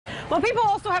Well, people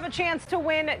also have a chance to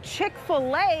win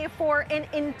Chick-Fil-A for an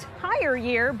entire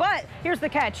year, but here's the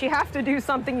catch. You have to do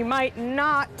something you might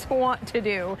not want to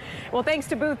do. Well, thanks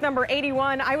to booth number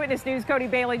 81, Eyewitness News' Cody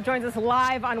Bailey joins us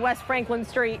live on West Franklin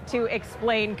Street to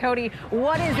explain. Cody,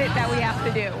 what is it that we have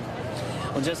to do?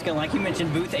 Well, Jessica, like you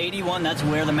mentioned, booth 81, that's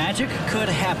where the magic could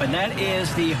happen. That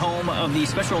is the home of the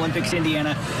Special Olympics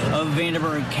Indiana of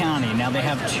Vanderburgh County. Now, they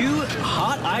have two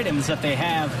hot items that they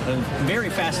have very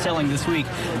fast selling this week.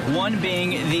 One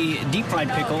being the deep fried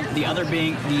pickle, the other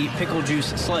being the pickle juice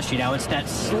slushy. Now, it's that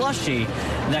slushy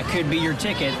that could be your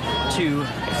ticket to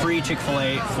free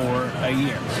Chick-Fil-A for a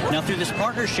year. Now, through this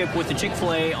partnership with the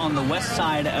Chick-Fil-A on the west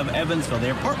side of Evansville,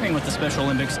 they're partnering with the Special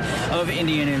Olympics of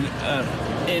Indiana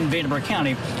in Vanderburgh County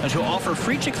to offer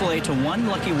free Chick-Fil-A to one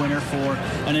lucky winner for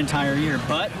an entire year.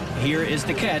 But here is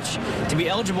the catch. To be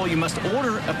eligible, you must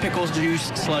order a pickles juice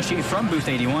slushy from booth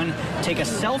 81, take a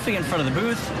selfie in front of the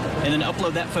booth, and then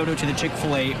upload that photo to the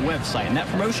Chick-Fil-A website. And that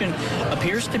promotion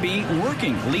appears to be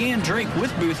working. Leanne Drake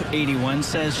with booth 81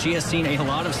 says she has seen a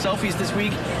lot of selfies this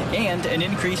week and an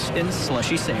increase in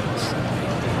slushy sales.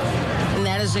 And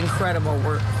that is incredible.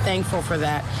 We're thankful for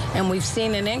that. And we've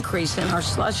seen an increase in our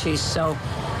slushies. So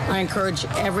I encourage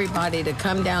everybody to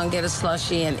come down, get a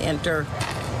slushie, and enter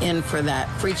in for that.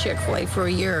 Free Chick-fil-A for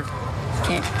a year.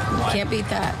 Can't beat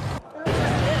that.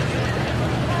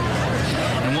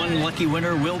 And one lucky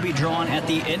winner will be drawn at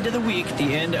the end of the week, the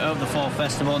end of the Fall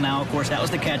Festival. Now, of course, that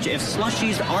was the catch. If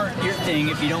slushies aren't your thing,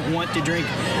 if you don't want to drink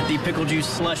the pickle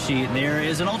juice slushie, there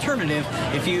is an alternative.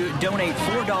 If you donate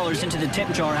 $4 into the tip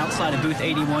jar outside of booth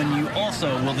 81, you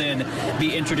also will then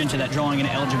be entered into that drawing and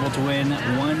eligible to win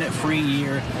one free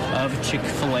year of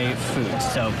Chick-fil-A food.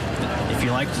 So if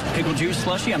you like pickle juice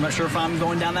slushie, I'm not sure if I'm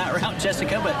going down that route,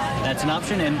 Jessica, but that's an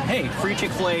option. And hey, free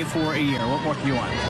Chick-fil-A for a year. What more do you want?